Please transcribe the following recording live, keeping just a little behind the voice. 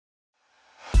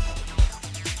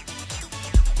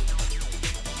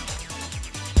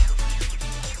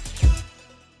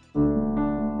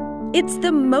It's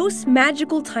the most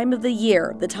magical time of the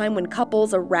year, the time when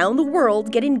couples around the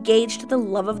world get engaged to the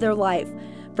love of their life.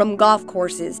 From golf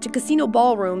courses to casino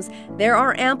ballrooms, there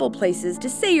are ample places to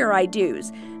say your I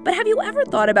do's. But have you ever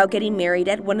thought about getting married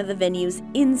at one of the venues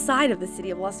inside of the city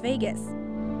of Las Vegas?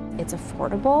 It's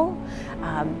affordable.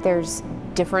 There's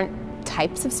different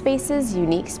types of spaces,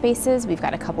 unique spaces. We've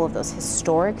got a couple of those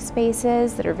historic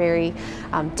spaces that are very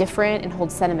different and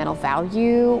hold sentimental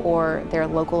value, or they're a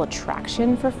local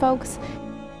attraction for folks.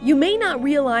 You may not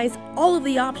realize all of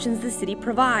the options the city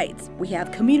provides. We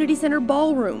have community center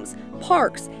ballrooms,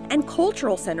 parks, and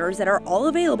cultural centers that are all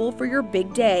available for your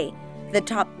big day. The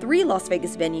top 3 Las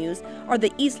Vegas venues are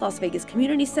the East Las Vegas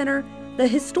Community Center, the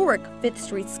historic 5th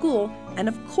Street School, and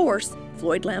of course,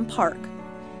 Floyd Lamb Park.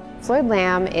 Floyd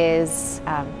Lamb is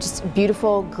just a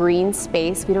beautiful green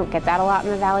space. We don't get that a lot in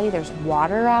the valley. There's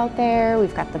water out there.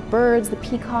 We've got the birds, the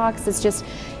peacocks. It's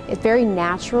very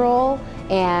natural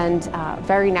and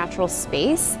very natural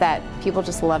space that people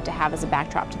just love to have as a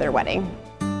backdrop to their wedding.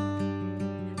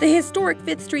 The historic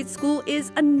 5th Street School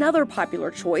is another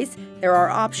popular choice. There are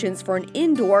options for an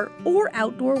indoor or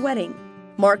outdoor wedding.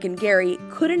 Mark and Gary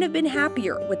couldn't have been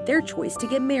happier with their choice to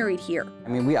get married here. I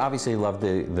mean, we obviously love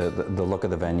the look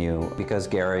of the venue because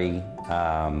Gary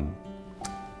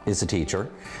is a teacher,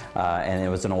 and it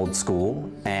was an old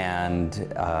school, and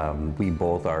we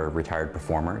both are retired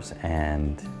performers,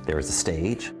 and there was a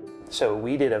stage. So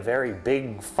we did a very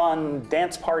big, fun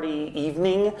dance party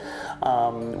evening.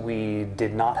 We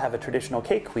did not have a traditional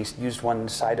cake. We used one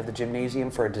side of the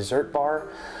gymnasium for a dessert bar,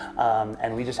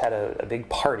 and we just had a big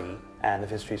party, and the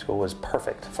 5th Street School was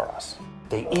perfect for us.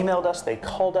 They emailed us, they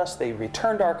called us, they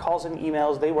returned our calls and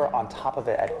emails. They were on top of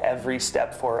it at every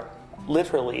step for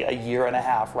literally a year and a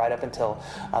half, right up until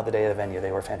the day of the venue.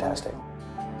 They were fantastic.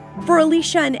 For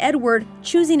Alicia and Edward,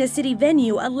 choosing a city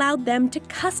venue allowed them to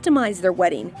customize their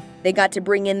wedding. They got to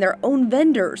bring in their own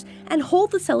vendors and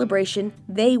hold the celebration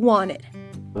they wanted.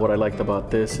 What I liked about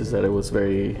this is that it was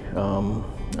very a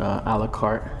la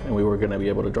carte, and we were going to be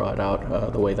able to draw it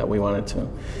out the way that we wanted to.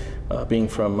 Being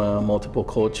from multiple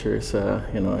cultures,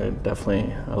 it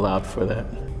definitely allowed for that.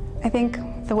 I think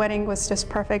the wedding was just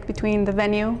perfect between the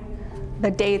venue,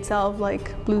 the day itself,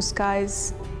 like blue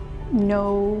skies,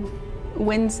 no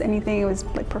winds, anything. It was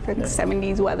like perfect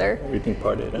 70s weather. Everything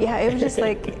parted. Yeah, it was just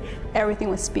like everything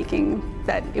was speaking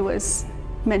that it was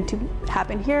meant to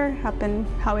happen here, happen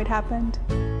how it happened.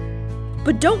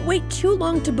 But don't wait too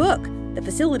long to book. The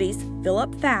facilities fill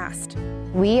up fast.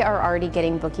 We are already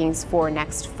getting bookings for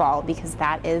next fall because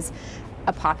that is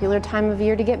a popular time of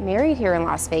year to get married here in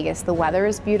Las Vegas. The weather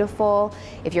is beautiful.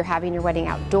 If you're having your wedding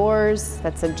outdoors,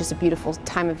 that's just a beautiful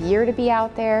time of year to be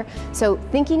out there. So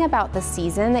thinking about the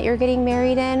season that you're getting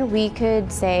married in, we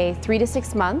could say 3 to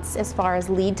 6 months as far as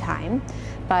lead time.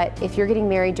 But if you're getting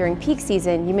married during peak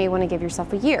season, you may want to give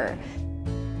yourself a year.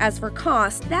 As for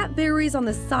cost, that varies on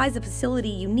the size of facility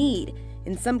you need.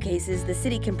 In some cases, the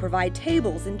city can provide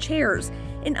tables and chairs.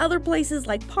 In other places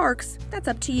like parks, that's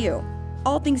up to you.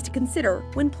 All things to consider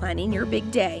when planning your big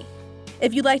day.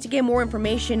 If you'd like to get more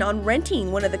information on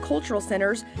renting one of the cultural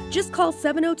centers, just call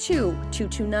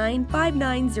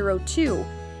 702-229-5902.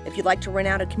 If you'd like to rent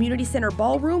out a community center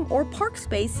ballroom or park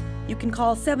space, you can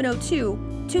call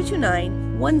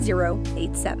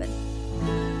 702-229-1087.